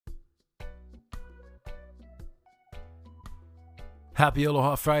Happy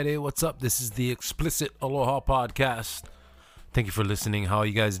Aloha Friday. What's up? This is the Explicit Aloha podcast. Thank you for listening. How are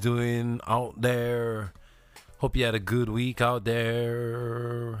you guys doing out there? Hope you had a good week out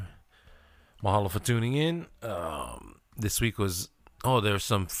there. Mahalo for tuning in. This week was, there's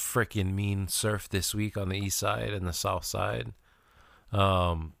some freaking mean surf this week on the east side and the south side.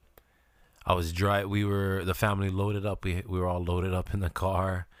 I was dry. The family loaded up. We were all loaded up in the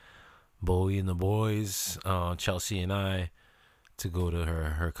car. Bowie and the boys, Chelsea and I, to go to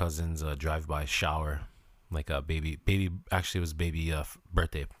her cousin's drive-by shower, like a baby. Actually, it was baby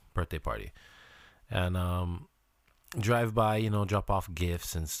birthday party, and drive by, drop off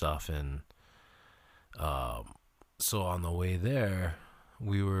gifts and stuff, and so on the way there,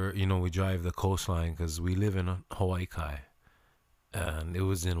 we drive the coastline because we live in Hawaii Kai, and it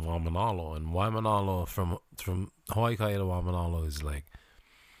was in Waimanalo, and Waimanalo from Hawaii Kai to Waimanalo is like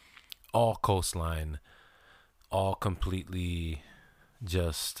all coastline, all completely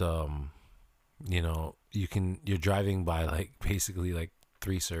just you're driving by like basically like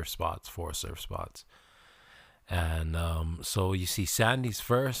 4 surf spots, and so you see Sandy's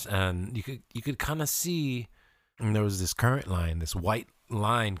first, and you could kind of see, and there was this current line, this white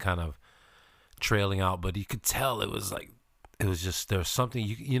line kind of trailing out, but you could tell it was just there's something,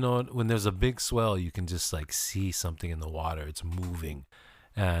 when there's a big swell, you can just like see something in the water, it's moving.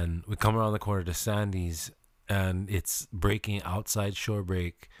 And we come around the corner to Sandy's, and it's breaking outside shore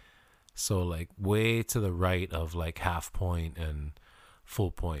break, so like way to the right of like half point and full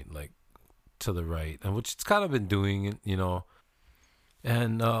point, like to the right, and which it's kind of been doing,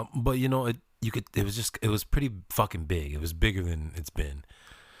 and but it was pretty fucking big. It was bigger than it's been,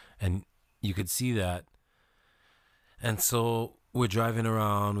 and you could see that. And so we're driving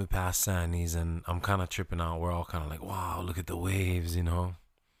around, we pass Sandy's, and I'm kind of tripping out. We're all kind of like, wow, look at the waves, and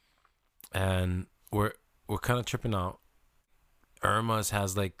we're kind of tripping out. Irma's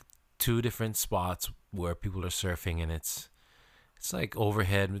has like 2 different spots where people are surfing, and it's like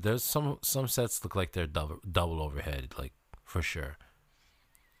overhead. There's some sets look like they're double overhead, like for sure.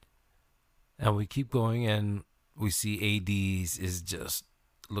 And we keep going, and we see ADs is just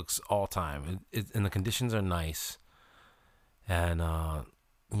looks all time, and the conditions are nice. And I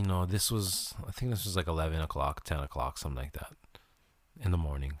think this was like 11 o'clock, 10 o'clock, something like that in the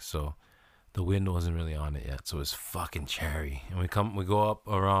morning. So the wind wasn't really on it yet, so it was fucking cherry. And we go up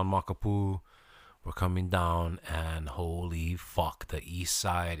around Makapu, we're coming down, and holy fuck, the east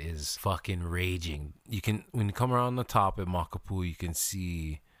side is fucking raging. When you come around the top at Makapu, you can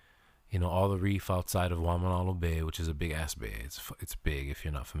see, all the reef outside of Waimanalo Bay, which is a big ass bay. It's big if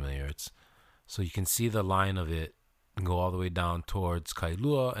you're not familiar. So you can see the line of it and go all the way down towards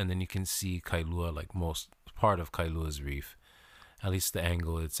Kailua, and then you can see Kailua, like most part of Kailua's reef. At least the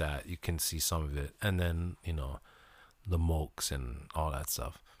angle it's at, you can see some of it. And then, the mokes and all that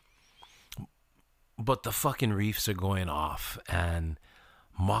stuff. But the fucking reefs are going off, and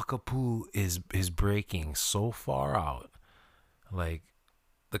Makapu is breaking so far out. Like,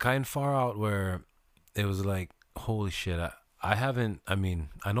 the kind far out where it was like, holy shit, I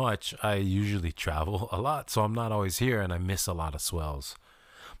know I usually travel a lot, so I'm not always here, and I miss a lot of swells.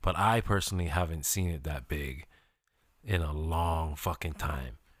 But I personally haven't seen it that big in a long fucking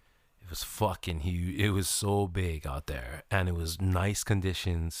time. It was fucking huge. It was so big out there, and it was nice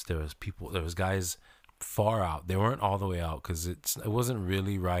conditions. There was guys far out. They weren't all the way out because it wasn't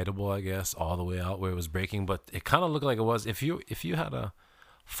really rideable, I guess, all the way out where it was breaking, but it kind of looked like it was. If you had a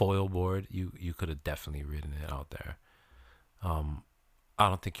foil board, you could have definitely ridden it out there. I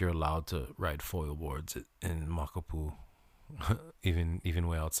don't think you're allowed to ride foil boards in Makapu, even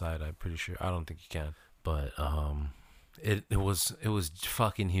way outside. I'm pretty sure. I don't think you can. But it was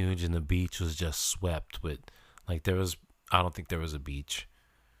fucking huge, and the beach was just swept with, like, I don't think there was a beach.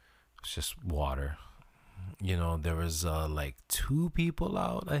 It's just water. There was like 2 people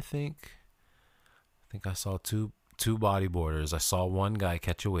out. I think I saw two bodyboarders. I saw one guy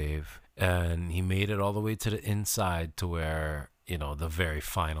catch a wave, and he made it all the way to the inside, to where, the very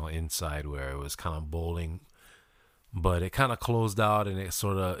final inside, where it was kind of bowling, but it kind of closed out, and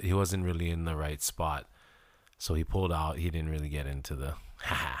he wasn't really in the right spot, so he pulled out. He didn't really get into the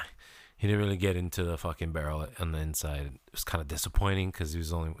fucking barrel on the inside. It was kind of disappointing because it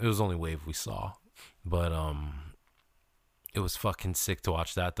was only wave we saw, but it was fucking sick to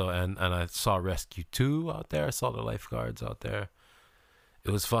watch that though. And I saw Rescue 2 out there. I saw the lifeguards out there. It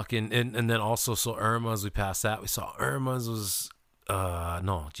was fucking, and then also, so Irma's, we passed that. We saw Irma's was,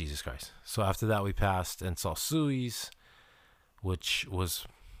 no, Jesus Christ. So after that, we passed and saw Sui's, which was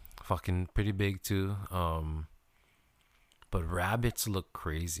fucking pretty big too. But Rabbits look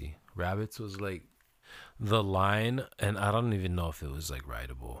crazy. Rabbits was like, The line, and I don't even know if it was like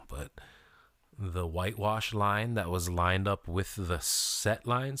rideable, but the whitewash line that was lined up with the set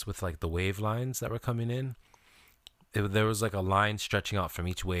lines, with like the wave lines that were coming in, there was like a line stretching out from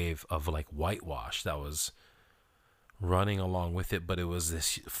each wave of like whitewash that was running along with it, but it was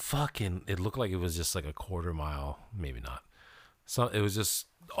this fucking, it looked like it was just like a quarter mile, maybe not. So it was just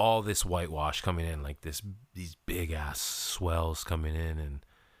all this whitewash coming in, like these big ass swells coming in and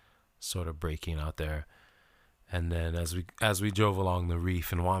sort of breaking out there. And then as we drove along the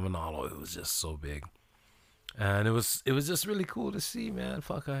reef in Waimanalo, it was just so big. And it was just really cool to see, man.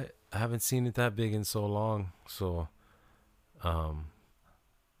 Fuck, I haven't seen it that big in so long. So um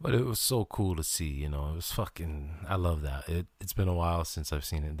but it was so cool to see, you know. It was fucking, I love that. It's been a while since I've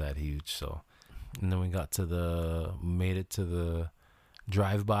seen it that huge. So, and then we made it to the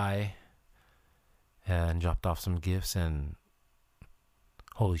drive by and dropped off some gifts, and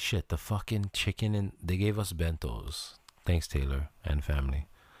holy shit, the fucking chicken, and they gave us bentos. Thanks, Taylor and family.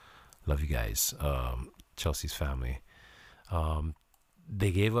 Love you guys. Chelsea's family.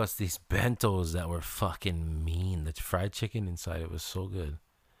 They gave us these bentos that were fucking mean. The fried chicken inside it was so good.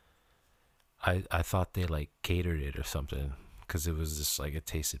 I thought they like catered it or something, because it was just like, it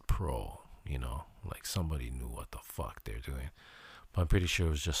tasted pro, you know, like somebody knew what the fuck they're doing. But I'm pretty sure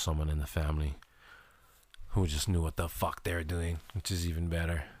it was just someone in the family who just knew what the fuck they were doing, which is even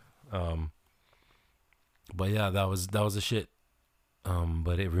better. But yeah, that was the shit.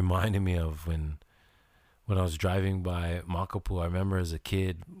 But it reminded me of when I was driving by Makapu. I remember as a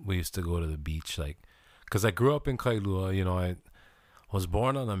kid, we used to go to the beach, like, because I grew up in Kailua, you know. I was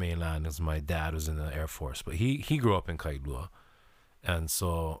born on the mainland because my dad was in the Air Force, but he grew up in Kailua. And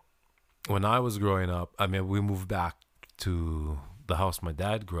so when I was growing up, I mean, we moved back to the house my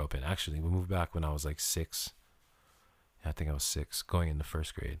dad grew up in. Actually, we moved back when I was like 6. Yeah, I think I was 6, going into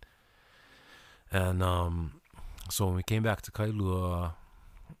first grade. And so when we came back to Kailua,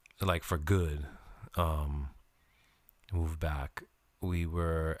 like for good, moved back, we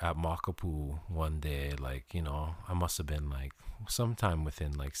were at Makapu one day, like, you know, I must have been like sometime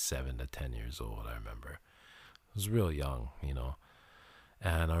within like 7 to 10 years old. I remember I was real young, you know.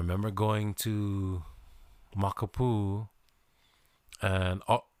 And I remember going to Makapu, and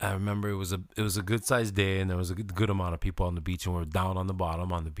I remember it was a good sized day, and there was a good amount of people on the beach, and we were down on the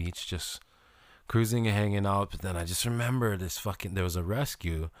bottom on the beach just cruising and hanging out. But then I just remember there was a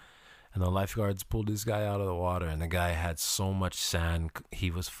rescue, and the lifeguards pulled this guy out of the water, and the guy had so much sand.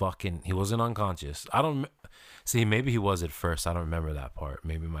 He wasn't unconscious. I don't see, maybe he was at first. I don't remember that part.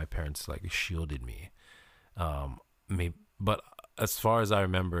 Maybe my parents like shielded me. But as far as I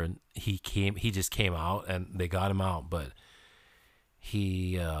remember, he just came out, and they got him out, but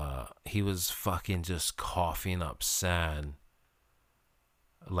he was fucking just coughing up sand.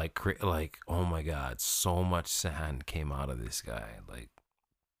 Like, oh my God, so much sand came out of this guy. Like,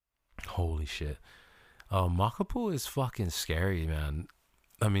 holy shit. Makapu is fucking scary, man.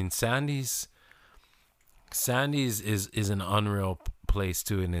 I mean, Sandy's is an unreal place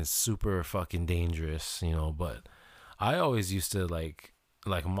too, and it's super fucking dangerous, you know. But I always used to like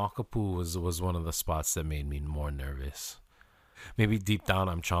Makapu was one of the spots that made me more nervous. Maybe deep down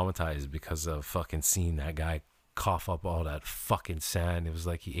I'm traumatized because of fucking seeing that guy cough up all that fucking sand. It was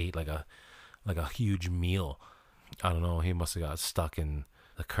like he ate like a huge meal. I don't know. He must have got stuck in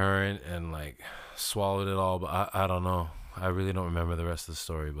the current and like swallowed it all. But I don't know. I really don't remember the rest of the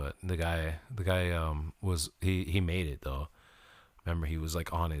story. But the guy was he made it though. Remember, he was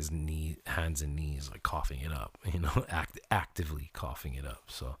like on his hands and knees, like coughing it up. You know, actively coughing it up.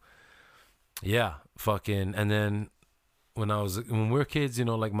 So yeah, fucking. And then when we were kids, you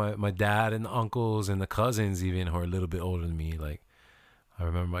know, like my dad and the uncles and the cousins even who are a little bit older than me, like I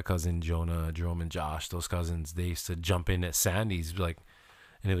remember my cousin Jonah, Jerome, and Josh, those cousins, they used to jump in at Sandy's, like,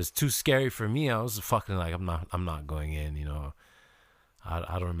 and it was too scary for me. I was fucking like, I'm not going in, you know.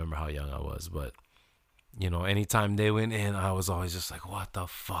 I don't remember how young I was, but you know, anytime they went in, I was always just like, what the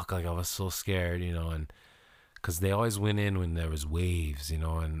fuck? Like, I was so scared, you know, and because they always went in when there was waves, you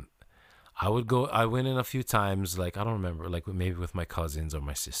know, and I went in a few times, like, I don't remember, like maybe with my cousins or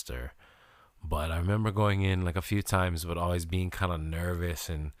my sister, but I remember going in like a few times, but always being kind of nervous,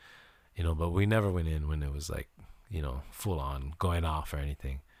 and, you know, but we never went in when it was like, you know, full on going off or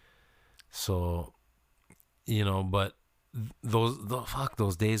anything. So, you know, but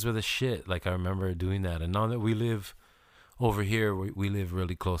those days were the shit. Like, I remember doing that. And now that we live over here, we live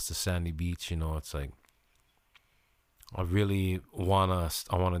really close to Sandy Beach, you know, it's like, I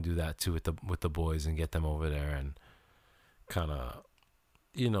want to do that too with the boys and get them over there and kind of,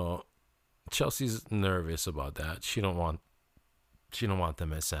 you know, Chelsea's nervous about that. She don't want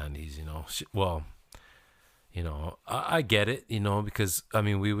them at Sandy's, you know. I get it, because I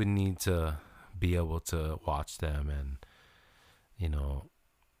mean, we would need to be able to watch them and, you know,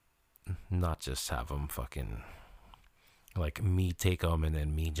 not just have them fucking like me take them and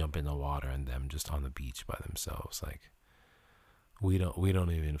then me jump in the water and them just on the beach by themselves. Like we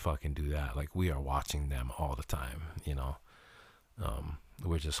don't even fucking do that. Like we are watching them all the time,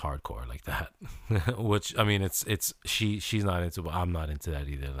 we're just hardcore like that. Which I mean, it's she's not into, but I'm not into that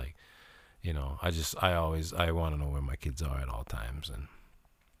either. Like, I want to know where my kids are at all times.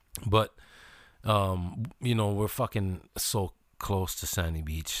 But we're fucking so close to Sandy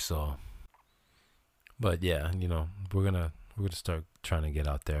Beach, so. But yeah, we're gonna start trying to get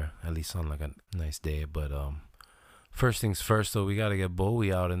out there at least on like a nice day. But first things first, though, we gotta get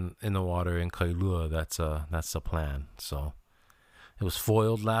Bowie out in the water in Kailua. That's the plan. So it was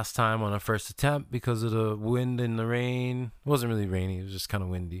foiled last time on our first attempt because of the wind and the rain. It wasn't really rainy; it was just kind of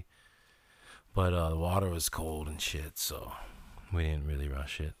windy. But the water was cold and shit, so we didn't really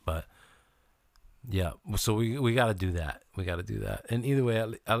rush it. But yeah, so we got to do that. We got to do that. And either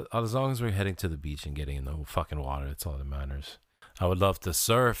way, as long as we're heading to the beach and getting in the fucking water, that's all that matters. I would love to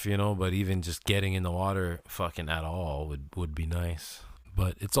surf, but even just getting in the water fucking at all would be nice.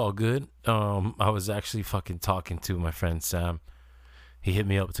 But it's all good. I was actually fucking talking to my friend Sam. He hit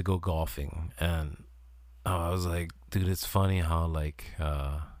me up to go golfing, and I was like, dude, it's funny how like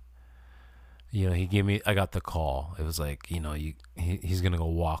I got the call. It was like, he's going to go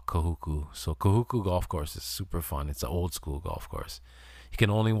walk Kahuku. So Kahuku golf course is super fun. It's an old school golf course. You can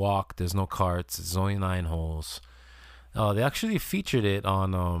only walk. There's no carts. It's only 9 holes. They actually featured it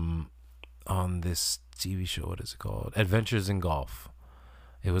on this TV show. What is it called? Adventures in Golf.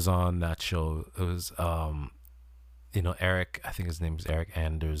 It was on that show. It was, Eric, I think his name is Eric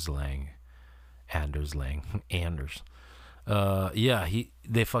Anders Lang. Anders. They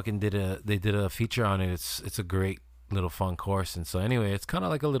did a feature on it. It's a great little fun course. And so anyway, it's kind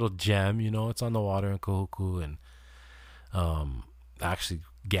of like a little gem, it's on the water in Kahuku. And actually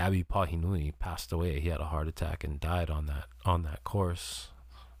Gabby Pahinui passed away. He had a heart attack and died on that course.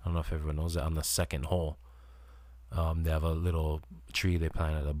 I don't know if everyone knows that. On the second hole, they have a little tree they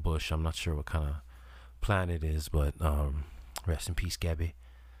planted, a bush. I'm not sure what kind of plant it is, but rest in peace, Gabby.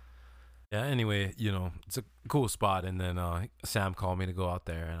 Yeah, anyway, it's a cool spot. And then Sam called me to go out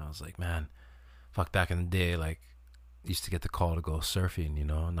there, and I was like, man, fuck, back in the day, like, used to get the call to go surfing,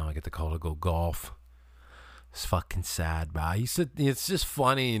 now I get the call to go golf. It's fucking sad, bro. It's just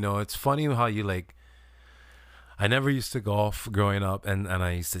funny, it's funny how you, like, I never used to golf growing up, and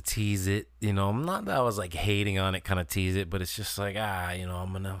I used to tease it, not that I was, like, hating on it, kind of tease it, but it's just like,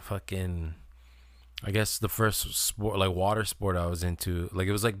 I'm gonna fucking... I guess the first sport, like water sport I was into, like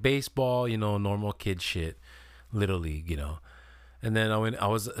it was like baseball, normal kid shit, little league, And then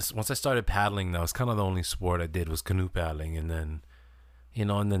once I started paddling, that was kind of the only sport I did was canoe paddling, and then,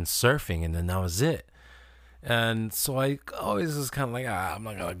 and then surfing, and then that was it. And so I always was kind of like, I'm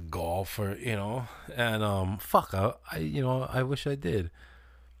not gonna golf or, and fuck, I wish I did.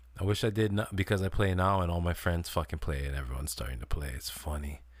 I wish I did, not because I play now and all my friends fucking play and everyone's starting to play. It's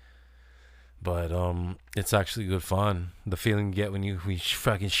funny. But it's actually good fun. The feeling you get when you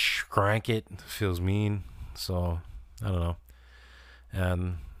fucking crank it feels mean. So I don't know.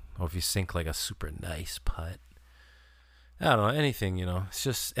 And or if you sink like a super nice putt. I don't know, anything, It's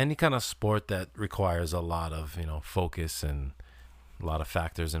just any kind of sport that requires a lot of, focus and a lot of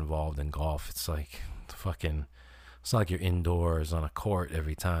factors involved in golf. It's like fucking. It's not like you're indoors on a court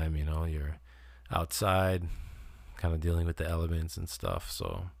every time. You're outside, kind of dealing with the elements and stuff.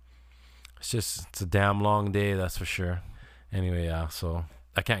 So. It's a damn long day, that's for sure. Anyway, yeah, so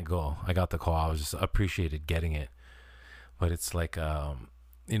I can't go. I got the call. I was just appreciated getting it. But it's like,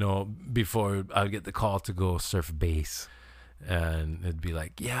 before I'd get the call to go surf base. And it'd be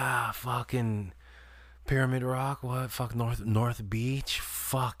like, yeah, fucking Pyramid Rock, what? Fuck North Beach?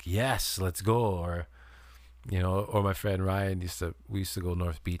 Fuck, yes, let's go. Or, or my friend Ryan we used to go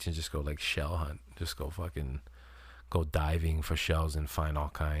North Beach and just go like shell hunt. Just go diving for shells and find all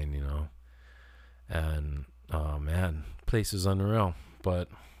kind, And man, place is unreal. But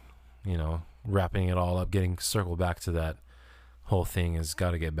wrapping it all up, getting circled back to that whole thing has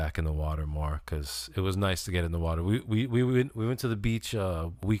got to get back in the water more, because it was nice to get in the water. We went to the beach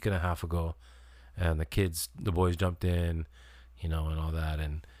a week and a half ago, and the boys jumped in, and all that,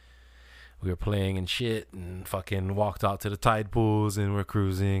 and we were playing and shit, and fucking walked out to the tide pools, and we're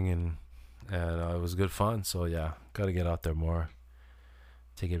cruising, and it was good fun. So yeah, got to get out there more.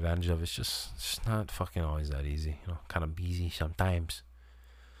 Take advantage of it. It's just not fucking always that easy, kind of busy sometimes.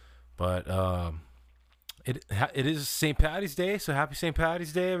 But it is St. Patty's Day, so happy St.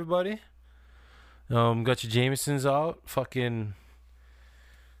 Patty's Day, everybody. Got your Jamesons out. Fucking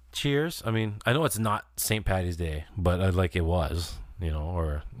cheers. I mean, I know it's not St. Patty's Day, but like it was,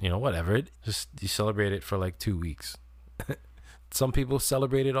 or whatever. It just you celebrate it for like 2 weeks. Some people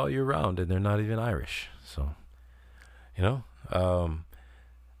celebrate it all year round, and they're not even Irish. So, you know,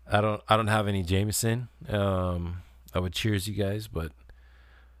 I don't have any Jameson. I would cheers you guys, but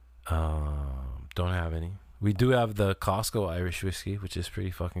don't have any. We do have the Costco Irish whiskey, which is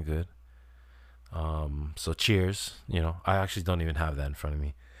pretty fucking good. So cheers. I actually don't even have that in front of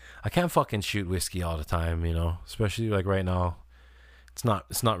me. I can't fucking shoot whiskey all the time, especially like right now.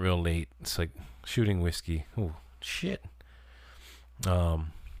 It's not real late. It's like shooting whiskey. Oh shit.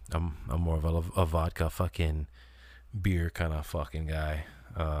 I'm more of a vodka fucking beer kind of fucking guy.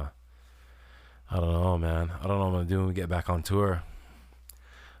 I don't know, man. I don't know what I'm gonna do when we get back on tour.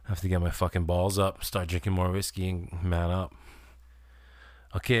 I have to get my fucking balls up, start drinking more whiskey, and man up.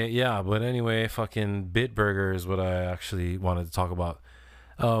 Okay, yeah, but anyway, fucking Bitburger is what I actually wanted to talk about.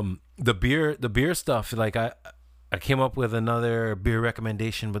 The beer stuff. Like I came up with another beer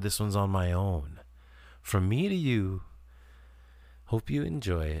recommendation, but this one's on my own, from me to you. Hope you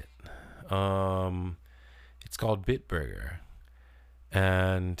enjoy it. It's called Bitburger,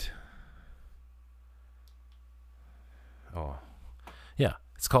 and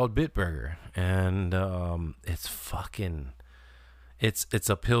it's called Bitburger, and it's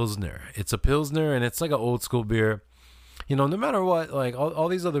a pilsner. It's a pilsner, and it's like an old school beer. No matter what, like all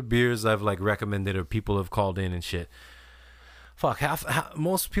these other beers I've like recommended or people have called in and shit. Fuck, half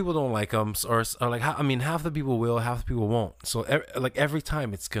most people don't like them, or like half the people will, half the people won't. So every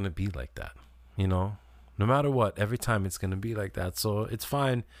time it's gonna be like that, no matter what, every time it's gonna be like that. So it's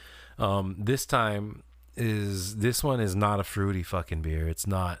fine. This one is not a fruity fucking beer. It's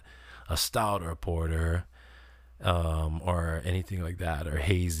not a stout or a porter, or anything like that, or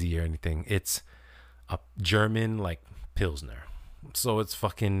hazy or anything. It's a German like pilsner. So it's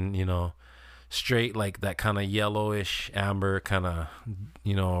fucking straight, like that kind of yellowish amber kind of,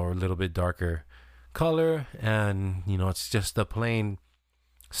 or a little bit darker color, and it's just the plain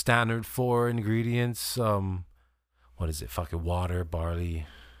standard 4 ingredients. What is it? Fucking water, barley,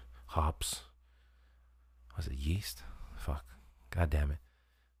 hops. Was it yeast? Fuck, god damn it.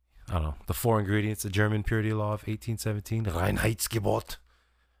 I don't know. The 4 ingredients, the German purity law of 1817, Reinheitsgebot.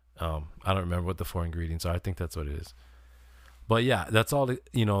 I don't remember what the 4 ingredients are. I think that's what it is. But yeah, that's all,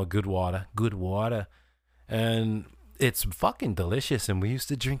 good water. And it's fucking delicious. And we used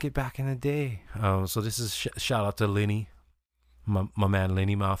to drink it back in the day. So this is shout out to Lenny, my man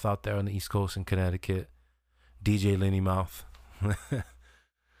Lenny Mouth out there on the East Coast in Connecticut. DJ Lenny Mouth.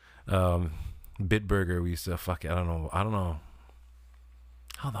 Bitburger, we used to I don't know.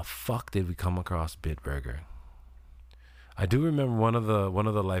 How the fuck did we come across Bitburger? I do remember one of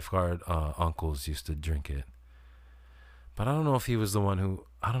the lifeguard uncles used to drink it. But I don't know if he's the one who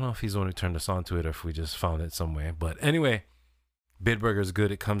turned us on to it, or if we just found it somewhere. But anyway, Bitburger's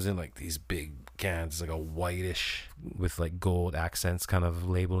good. It comes in like these big cans. It's like a whitish with like gold accents kind of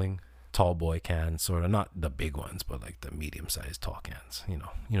labeling. Tall boy cans, sort of. Not the big ones, but like the medium-sized tall cans. You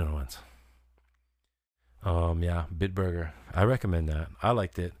know the ones. Yeah, Bitburger. I recommend that. I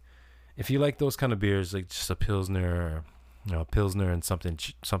liked it. If you like those kind of beers, like just a pilsner, and something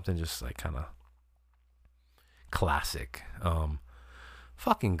just like kind of classic.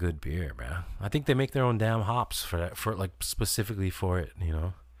 Fucking good beer, man. I think they make their own damn hops for that, for like specifically for it,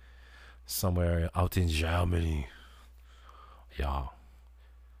 somewhere out in Germany. Yeah.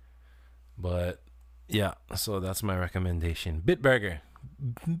 But yeah, so that's my recommendation. Bitburger.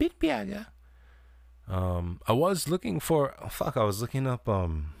 I was looking up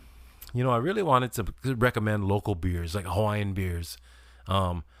I really wanted to recommend local beers, like Hawaiian beers.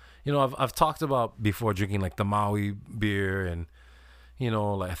 I've talked about before drinking like the Maui beer, and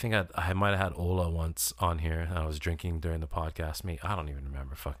like I think I might have had Ola once on here. I was drinking during the podcast. I don't even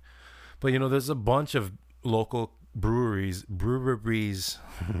remember. Fuck. But there's a bunch of local breweries.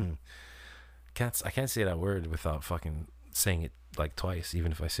 I can't say that word without fucking saying it like twice,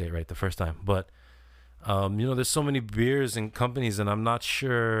 even if I say it right the first time. But there's so many beers and companies, and I'm not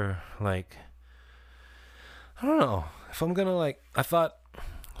sure, like, I don't know if I'm gonna like. I thought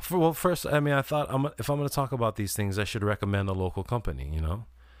if I'm gonna talk about these things, I should recommend a local company,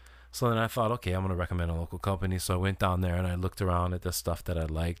 So then I thought, okay, I'm gonna recommend a local company. So I went down there and I looked around at the stuff that I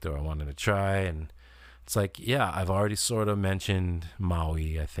liked or I wanted to try, and it's like, yeah, I've already sort of mentioned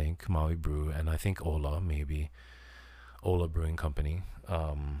Maui, I think, Maui Brew, and I think Ola Brewing Company.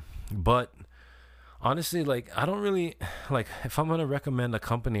 But honestly, like, I don't really, like, if I'm going to recommend a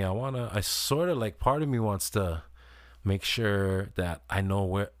company, I sort of, like, part of me wants to make sure that I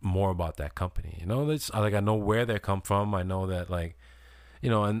know more about that company. It's like I know where they come from. I know that, like,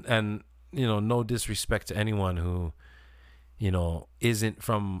 and no disrespect to anyone who isn't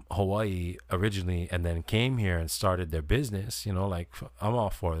from Hawaii originally and then came here and started their business. Like, I'm all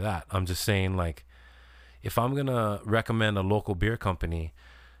for that. I'm just saying, like, if I'm gonna recommend a local beer company,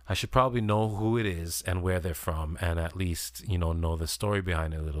 I should probably know who it is and where they're from, and at least know the story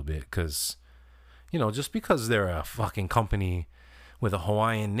behind it a little bit. Because just because they're a fucking company with a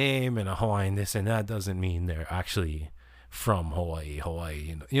Hawaiian name and a Hawaiian this and that doesn't mean they're actually from Hawaii.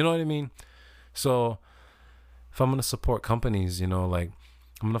 You know what I mean? So if I'm gonna support companies, like,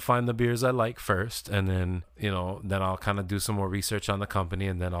 I'm gonna find the beers I like first, and then then I'll kind of do some more research on the company,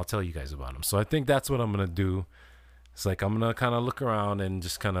 and then I'll tell you guys about them. So I think that's what I'm gonna do. It's like, I'm gonna kind of look around and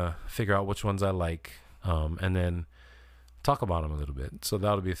just kind of figure out which ones I like, and then talk about them a little bit. So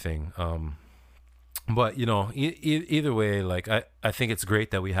that'll be a thing. But either way, like, I think it's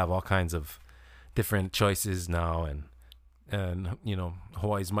great that we have all kinds of different choices now, and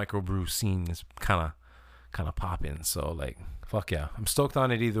Hawaii's microbrew scene is kind of popping. So, like, fuck yeah, I'm stoked on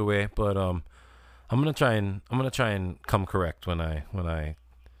it either way. But I'm gonna try and come correct when I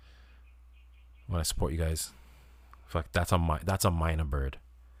support you guys. Fuck, that's a minor bird.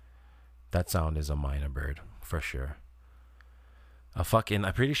 That sound is a minor bird for sure. I'm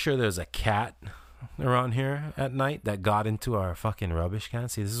pretty sure there's a cat around here at night that got into our fucking rubbish can.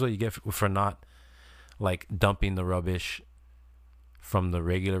 See, this is what you get for not, like, dumping the rubbish from the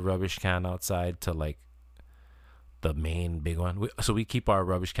regular rubbish can outside to, like, the main big one. So we keep our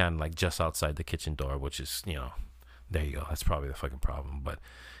rubbish can, like, just outside the kitchen door, which is, there you go. That's probably the fucking problem. But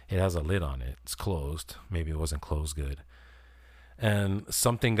it has a lid on it. It's closed. Maybe it wasn't closed good. And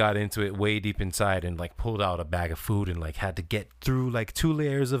something got into it way deep inside and, like, pulled out a bag of food and, like, had to get through, like, 2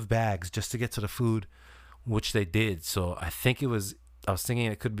 layers of bags just to get to the food, which they did. So I was thinking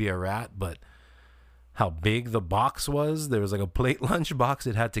it could be a rat, but how big the box was, there was, like, a plate lunch box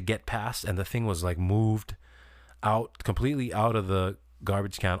it had to get past, and the thing was, like, moved completely out of the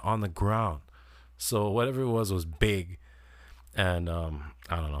garbage can on the ground. So whatever it was big. And I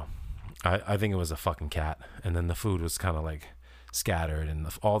don't know. I think it was a fucking cat. And then the food was kind of, like, scattered, and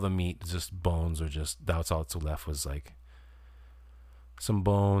all the meat, just bones, or just, that's all that's left was, like, some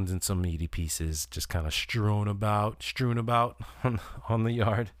bones and some meaty pieces just kind of strewn about on the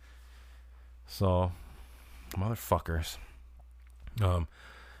yard. So, motherfuckers. It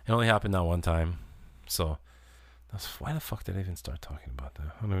only happened that one time. So why the fuck did I even start talking about that?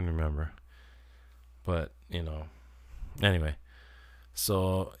 I don't even remember. But, anyway.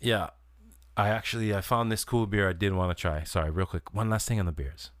 So, yeah. I found this cool beer I did want to try. Sorry, real quick. One last thing on the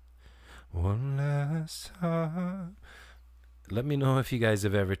beers. One last time. Let me know if you guys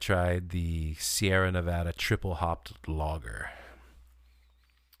have ever tried the Sierra Nevada triple hopped lager.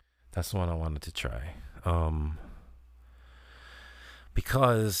 That's the one I wanted to try.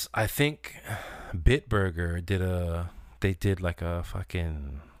 Because I think Bitburger did like a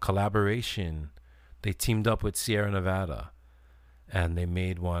fucking collaboration. They teamed up with Sierra Nevada, and they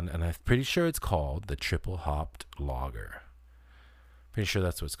made one, and I'm pretty sure it's called the triple hopped lager. Pretty sure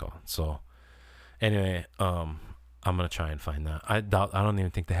that's what it's called. So anyway, I'm gonna try and find that. I don't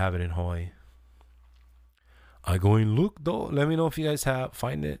even think they have it in Hawaii. I go and look though. Let me know if you guys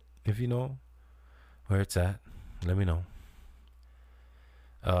find it. If you know where it's at, let me know.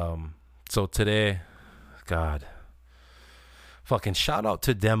 So today, God, fucking shout out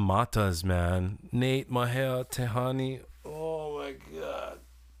to them matas, man. Nate, Mahel, Tehani. Oh my God,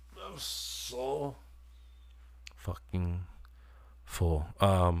 I'm so fucking full.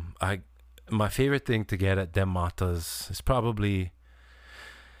 My favorite thing to get at them matas is probably,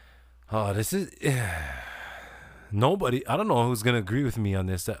 nobody, I don't know who's gonna agree with me on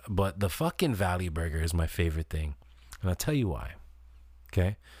this, but the fucking Valley Burger is my favorite thing, and I'll tell you why.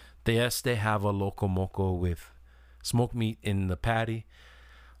 Okay, they have a loco moco with smoked meat in the patty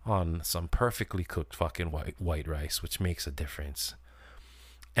on some perfectly cooked fucking white rice, which makes a difference,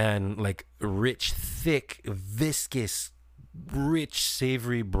 and like rich, thick, viscous, rich,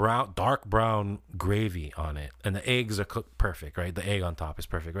 savory dark brown gravy on it, and the eggs are cooked perfect, right? The egg on top is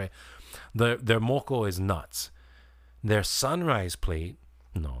perfect, right? Their moco is nuts. Their sunrise plate,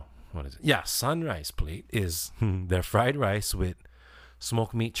 sunrise plate is their fried rice with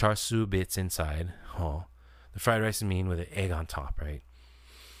smoked meat char siu bits inside. Oh, the fried rice and mean with an egg on top, right?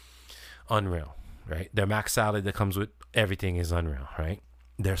 Unreal, right? Their mac salad that comes with everything is unreal, right?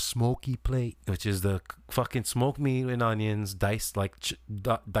 Their smoky plate, which is the fucking smoked meat and onions diced, like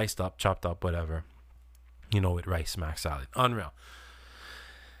diced up, chopped up, whatever, with rice, mac salad, unreal.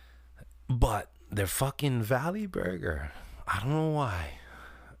 But their fucking Valley Burger. I don't know why.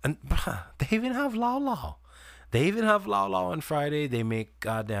 And bruh, they even have Lao Lao. They even have Lao Lao on Friday. They make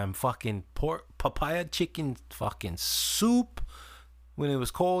goddamn fucking pork papaya chicken fucking soup. When it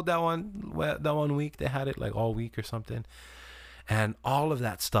was cold that one week, they had it like all week or something. And all of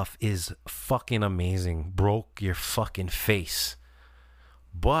that stuff is fucking amazing. Broke your fucking face.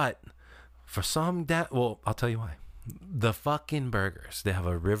 But for some I'll tell you why. The fucking burgers. They have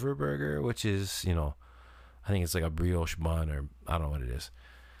a river burger, which is, I think it's like a brioche bun, or I don't know what it is.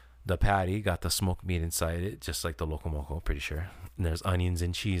 The patty got the smoked meat inside it, just like the Loco Moco, pretty sure. And there's onions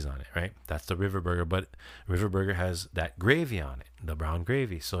and cheese on it, right? That's the river burger, but river burger has that gravy on it, the brown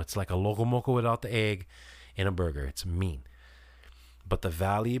gravy. So it's like a Loco Moco without the egg in a burger. It's mean. But the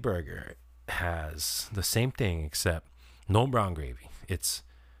Valley Burger has the same thing, except no brown gravy.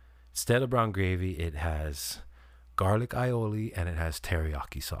 Instead of brown gravy, it has garlic aioli and it has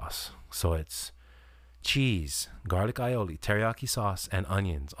teriyaki sauce. So it's cheese, garlic aioli, teriyaki sauce, and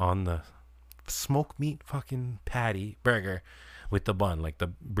onions on the smoked meat fucking patty burger with the bun, like the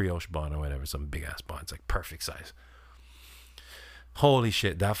brioche bun or whatever, some big ass bun. It's like perfect size. Holy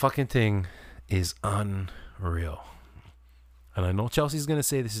shit, that fucking thing is unreal. And I know Chelsea's gonna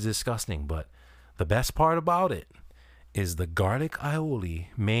say this is disgusting, but the best part about it is the garlic aioli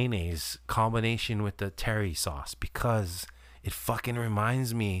mayonnaise combination with the terry sauce, because it fucking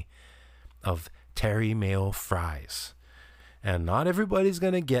reminds me of terry mayo fries. And not everybody's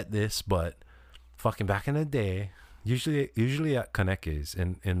gonna get this, but fucking back in the day, usually at Kaneke's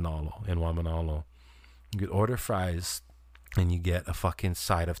in Nalo, in Wamanalo, you could order fries and you get a fucking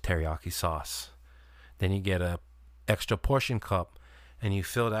side of teriyaki sauce. Then you get a extra portion cup and you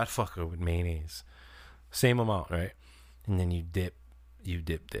fill that fucker with mayonnaise. Same amount, right? And then you dip,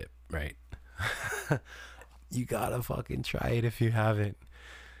 right? You gotta fucking try it if you haven't.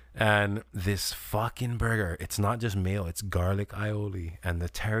 And this fucking burger, it's not just mayo, it's garlic aioli. And the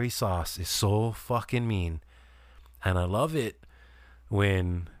terry sauce is so fucking mean. And I love it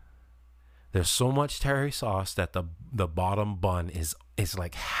when there's so much terry sauce that the bottom bun is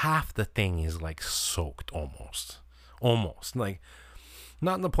like half the thing is like soaked almost. Like,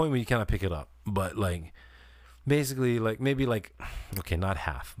 not in the point where you cannot pick it up, but like basically like maybe like, okay, not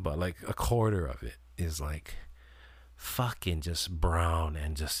half, but like a quarter of it is like fucking just brown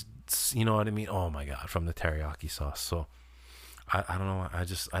and just, you know what I mean? Oh my God, from the teriyaki sauce. So I don't know.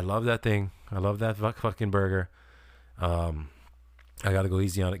 I love that thing. I love that fucking burger. I got to go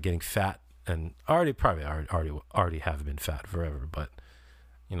easy on it getting fat, and already have been fat forever, but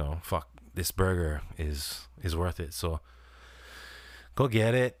fuck, this burger is worth it. So go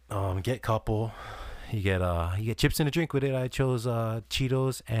get it. Get a couple. You get chips and a drink with it. I chose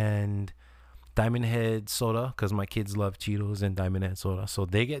Cheetos and Diamond Head soda because my kids love Cheetos and Diamond Head soda. So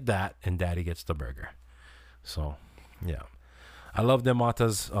they get that and Daddy gets the burger. So yeah, I love them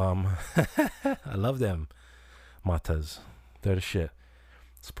matas. I love them matas. They're the shit.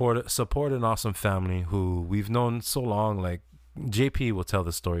 Support an awesome family who we've known so long. Like JP will tell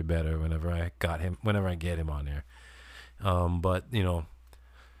the story better whenever I get him on there. But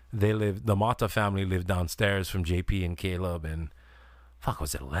the Mata family lived downstairs from JP and Caleb, and fuck,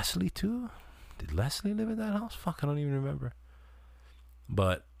 was it Leslie too? Did Leslie live in that house? Fuck, I don't even remember.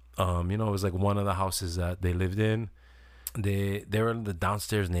 But it was like one of the houses that they lived in. They were the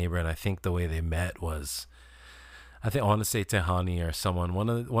downstairs neighbor, and I think the way they met was, I want to say Tehani or someone. One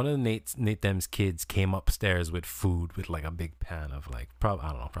of Nate Dem's kids came upstairs with food, with like a big pan of like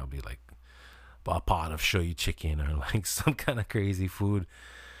probably like a pot of shoyu chicken or like some kind of crazy food.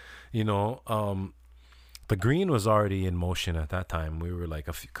 The green was already in motion at that time. We were like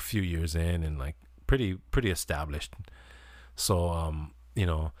a few years in and like pretty established. So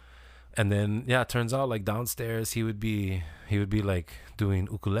and then it turns out like downstairs he would be like doing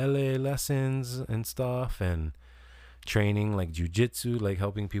ukulele lessons and stuff, and training like jujitsu, like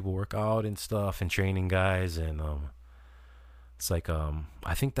helping people work out and stuff, and training guys. And it's like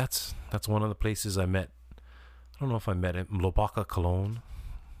I think that's one of the places I met. I don't know if I met him. Lopaka Cologne,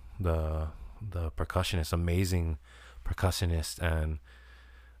 the percussionist, amazing percussionist, and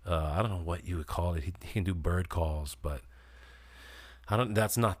I don't know what you would call it. He can do bird calls, but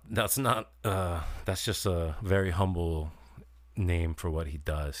that's just a very humble name for what he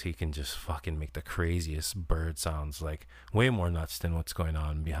does. He can just fucking make the craziest bird sounds, like way more nuts than what's going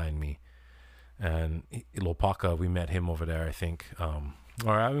on behind me. And Lopaka, we met him over there, I think.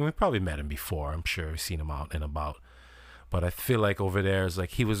 We probably met him before. I'm sure we've seen him out and about. But I feel like over there is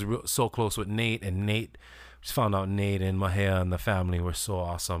like he was so close with Nate, and Nate, just found out Nate and Mahea and the family were so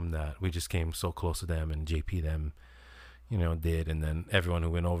awesome that we just came so close to them, and JP them, did. And then everyone who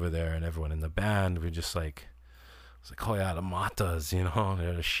went over there and everyone in the band, we just like, it's like, oh yeah, the matas,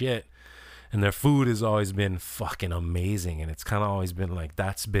 they're the shit. And their food has always been fucking amazing. And it's kind of always been like,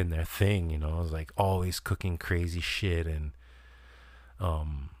 that's been their thing, It's like always cooking crazy shit. And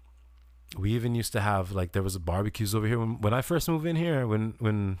we even used to have, like, there was barbecues over here. When I first moved in here,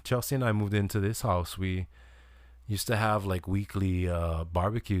 when Chelsea and I moved into this house, we used to have like weekly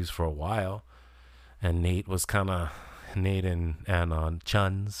barbecues for a while. And Nate and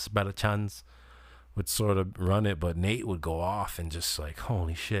Chuns, Brother Chuns, would sort of run it, but Nate would go off and just like,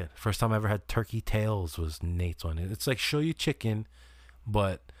 holy shit. First time I ever had turkey tails was Nate's one. It's like shoyu chicken,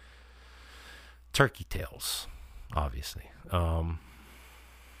 but turkey tails, obviously. So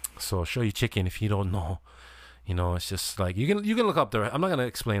shoyu chicken, if you don't know, it's just like, you can look up I'm not gonna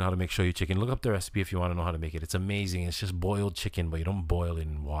explain how to make shoyu chicken. Look up the recipe if you want to know how to make it. It's amazing. It's just boiled chicken, but you don't boil it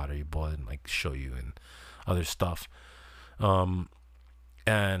in water. You boil it in like shoyu and other stuff. And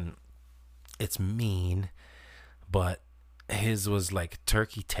it's mean, but his was like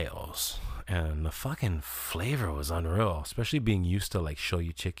turkey tails, and the fucking flavor was unreal, especially being used to like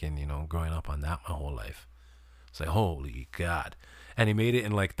shoyu chicken, growing up on that my whole life. It's like, holy God. And he made it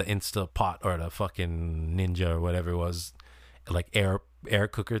in like the Insta Pot or the fucking Ninja or whatever it was, like air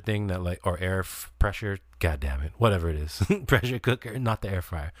cooker thing that like, or pressure, God damn it, whatever it is. Pressure cooker, not the air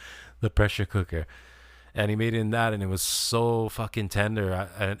fryer, the pressure cooker. And he made it in that, and it was so fucking tender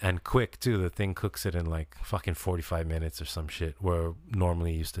and quick too. The thing cooks it in like fucking 45 minutes or some shit, where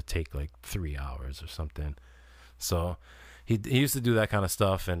normally it used to take like 3 hours or something. So he used to do that kind of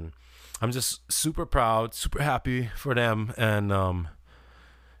stuff, and I'm just super proud, super happy for them. And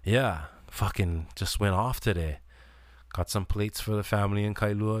yeah, fucking just went off today. Got some plates for the family in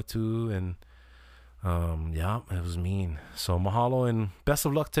Kailua too, and yeah, it was mean. So mahalo and best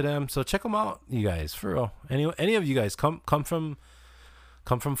of luck to them. So check them out, you guys, for real. Any of you guys, come from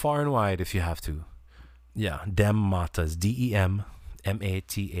far and wide if you have to. Yeah, Dem Matas,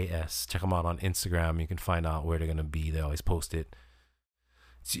 DEMMATAS. Check them out on Instagram. You can find out where they're gonna be. They always post it.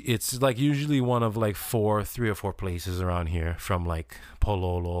 It's like usually one of like 3 or 4 places around here, from like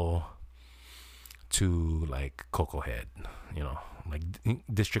Pololo to like Coco Head, like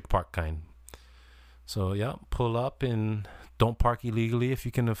District Park kind. So yeah, pull up and don't park illegally if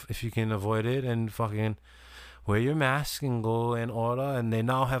you can avoid it, and fucking wear your mask and go and order. And they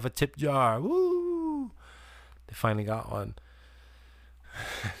now have a tip jar. Woo! They finally got one.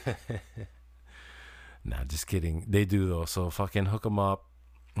 Nah, just kidding. They do though. So fucking hook them up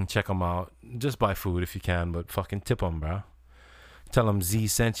and check them out. Just buy food if you can, but fucking tip them, bro. Tell them Z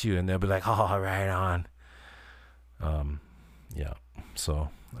sent you, and they'll be like, oh, right on. Yeah. So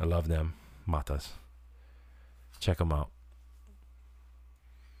I love them, Matas. Check them out.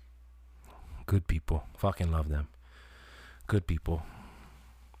 Good people. Fucking love them. Good people.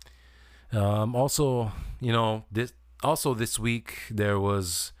 Also, this week there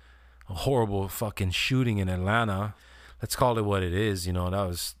was a horrible fucking shooting in Atlanta. Let's call it what it is.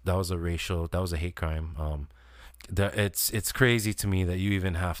 That was a hate crime. It's crazy to me that you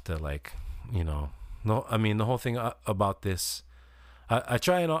even have to like, no, I mean, the whole thing about this, I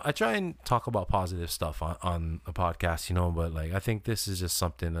try and talk about positive stuff on the podcast, but like, I think this is just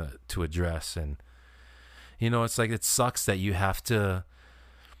something to address. And, it's like, it sucks that you have to,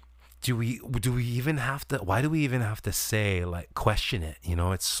 do we even have to, why do we even have to say, like, question it?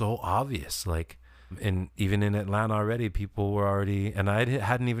 It's so obvious. Like, and even in Atlanta already, people were already, and I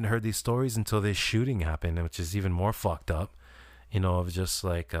hadn't even heard these stories until this shooting happened, which is even more fucked up, of just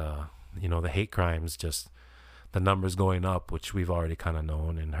like, the hate crimes, just the numbers going up, which we've already kind of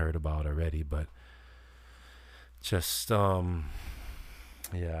known and heard about already. But just,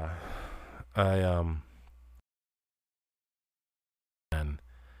 yeah, and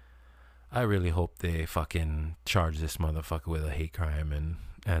I really hope they fucking charge this motherfucker with a hate crime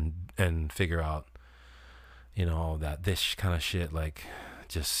and figure out, that this kind of shit, like,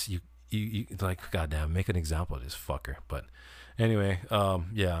 just you like, goddamn, make an example of this fucker. But anyway,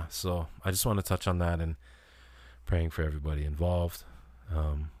 yeah, so I just want to touch on that, and praying for everybody involved,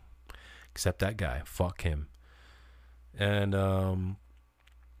 except that guy. Fuck him. And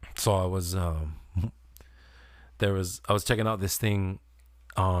so I was checking out this thing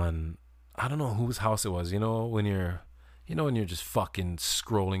on, I don't know whose house it was. When you're just fucking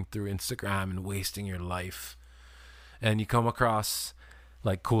scrolling through Instagram and wasting your life, and you come across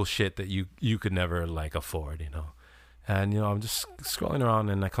like cool shit that you could never like afford, and I'm just scrolling around,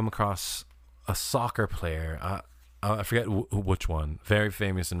 and I come across a soccer player. I forget which one. Very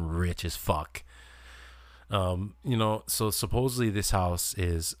famous and rich as fuck. So supposedly this house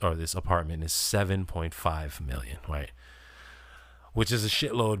this apartment is $7.5 million, right? which is a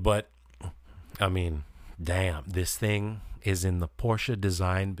shitload. But I mean, damn, this thing is in the Porsche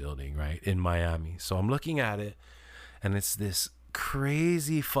Design Building, right, in Miami. So I'm looking at it, and it's this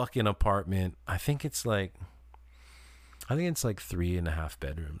crazy fucking apartment. I think it's like 3.5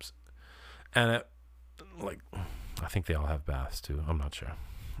 bedrooms, and I think they all have baths too. I'm not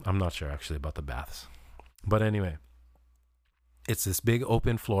sure actually about the baths, but anyway, it's this big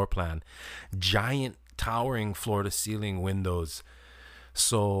open floor plan, giant towering floor to ceiling windows.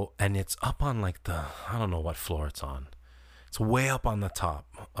 So, and it's up on like I don't know what floor it's on. It's way up on the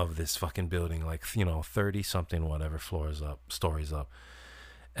top of this fucking building, like, 30 something, whatever stories up.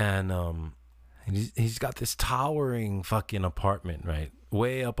 And he's got this towering fucking apartment, right?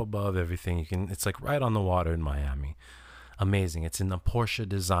 Way up above everything. It's like right on the water in Miami. Amazing. It's in the Porsche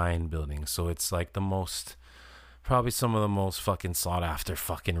Design Building. So it's like probably some of the most fucking sought after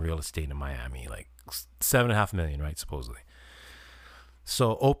fucking real estate in Miami. Like $7.5 million, right? Supposedly.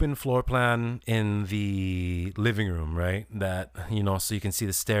 So open floor plan in the living room, right? That, so you can see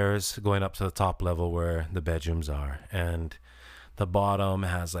the stairs going up to the top level where the bedrooms are. And the bottom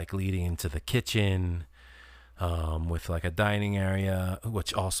has like leading into the kitchen, with like a dining area,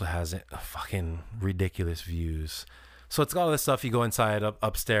 which also has fucking ridiculous views. So it's got all this stuff. You go inside,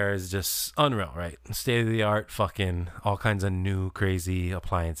 upstairs, just unreal, right? State of the art, fucking all kinds of new crazy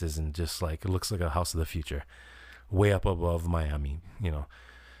appliances, and just like, it looks like a house of the future. Way up above Miami,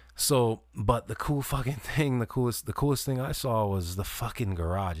 So, but the cool fucking thing, the coolest thing I saw was the fucking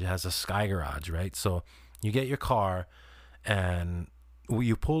garage. It has a sky garage, right? So you get your car and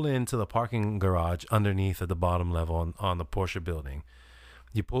you pull into the parking garage underneath at the bottom level on the Porsche building.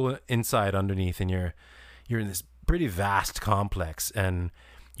 You pull it inside underneath, and you're in this pretty vast complex, and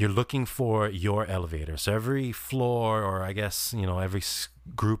you're looking for your elevator. So every floor, or I guess, every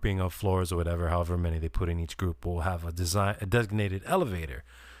grouping of floors or whatever, however many they put in each group, will have a designated elevator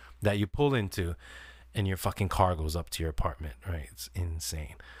that you pull into, and your fucking car goes up to your apartment, right? It's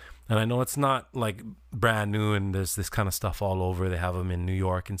insane. And I know it's not like brand new, and there's this kind of stuff all over. They have them in New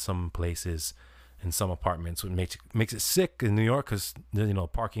York in some places, in some apartments, which makes it sick in New York, because,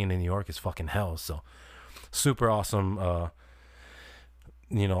 parking in New York is fucking hell. So super awesome,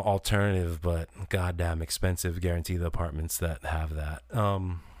 alternative, but goddamn expensive, guaranteed apartments that have that.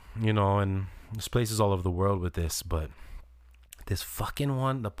 And there's places all over the world with this, but this fucking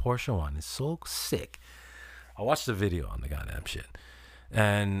one, the Porsche one, is so sick. I watched the video on the goddamn shit.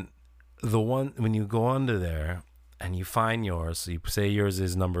 And the one, when you go under there and you find yours, so you say yours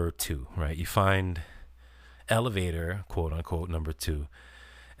is number 2, right? You find elevator, quote unquote, number 2.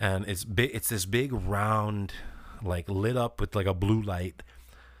 And it's this big round, like lit up with like a blue light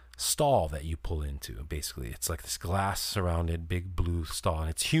stall that you pull into. Basically, it's like this glass surrounded big blue stall, and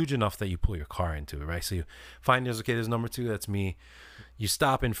it's huge enough that you pull your car into it, right? So you find there's number 2, that's me. You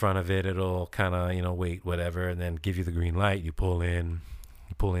stop in front of it, it'll kind of wait, whatever, and then give you the green light. You pull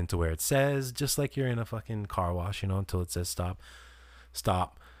into where it says, just like you're in a fucking car wash, until it says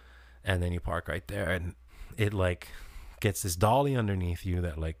stop, and then you park right there, and it like gets this dolly underneath you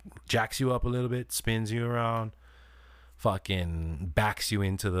that like jacks you up a little bit, spins you around, fucking backs you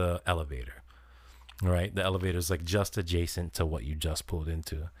into the elevator, right? The elevator's like just adjacent to what you just pulled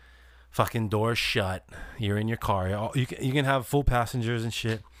into. Fucking doors shut. You're in your car. You can have full passengers and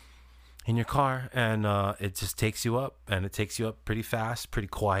shit in your car, and it just takes you up, and it takes you up pretty fast, pretty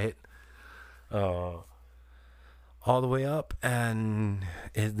quiet, all the way up. And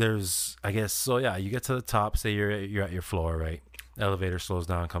there's, I guess, so yeah, you get to the top, say you're at your floor, right? Elevator slows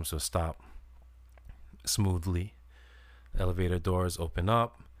down, comes to a stop smoothly. Elevator doors open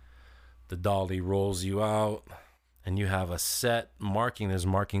up, the dolly rolls you out, and you have a set marking. There's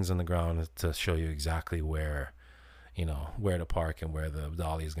markings on the ground to show you exactly where to park and where the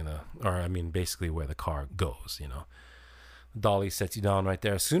dolly is basically where the car goes. The dolly sets you down right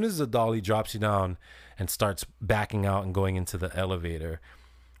there. As soon as the dolly drops you down and starts backing out and going into the elevator,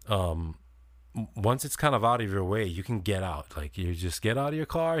 once it's kind of out of your way, you can get out. Like, you just get out of your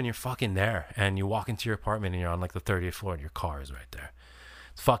car and you're fucking there, and you walk into your apartment and you're on like the 30th floor and your car is right there.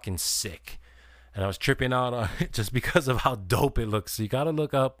 It's fucking sick. And I was tripping out on it just because of how dope it looks. So you got to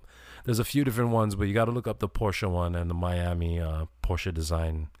look up, there's a few different ones, but you got to look up the Porsche one and the Miami Porsche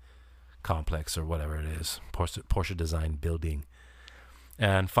Design Complex, or whatever it is, Porsche Design Building,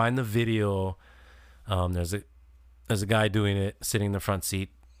 and find the video. There's a guy doing it, sitting in the front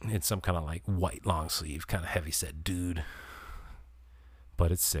seat. It's some kind of like white long sleeve, kind of heavy set dude,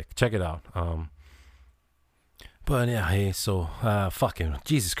 but it's sick. Check it out. But yeah, hey, so fucking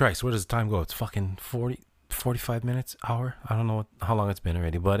Jesus Christ, where does the time go? It's fucking 45 minutes, hour. I don't know how long it's been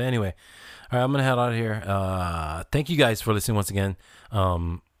already. But anyway, all right, I'm going to head out of here. Thank you guys for listening once again.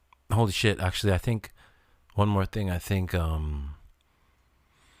 Holy shit. Actually, I think one more thing. I think, I'm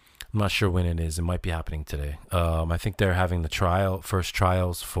not sure when it is. It might be happening today. I think they're having the first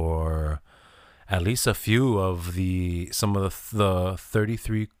trials for at least a few of some of the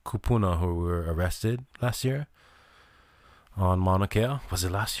 33 kupuna who were arrested last year on Mauna Kea. Was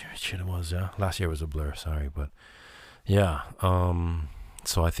it last year? Shit, it was, yeah. Last year was a blur, sorry. But yeah,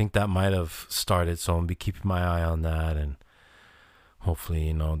 so I think that might have started. So I'm going to be keeping my eye on that. And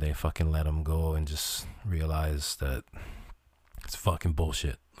hopefully, they fucking let them go and just realize that it's fucking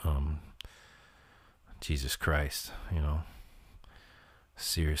bullshit. Jesus Christ,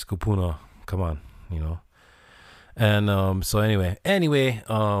 serious kupuna. Come on, And so anyway,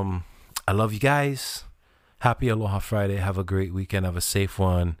 I love you guys. Happy Aloha Friday. Have a great weekend. Have a safe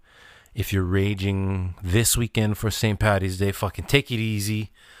one. If you're raging this weekend for St. Patty's Day, fucking take it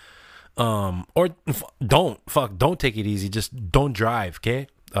easy. Or don't take it easy. Just don't drive, okay?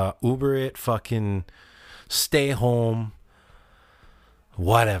 Uber it, fucking stay home.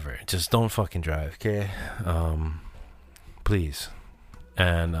 Whatever. Just don't fucking drive, okay? Please.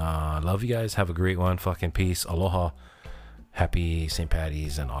 And love you guys. Have a great one. Fucking peace. Aloha. Happy St.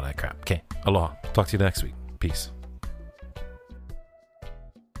 Patty's and all that crap. Okay. Aloha. Talk to you next week. Peace.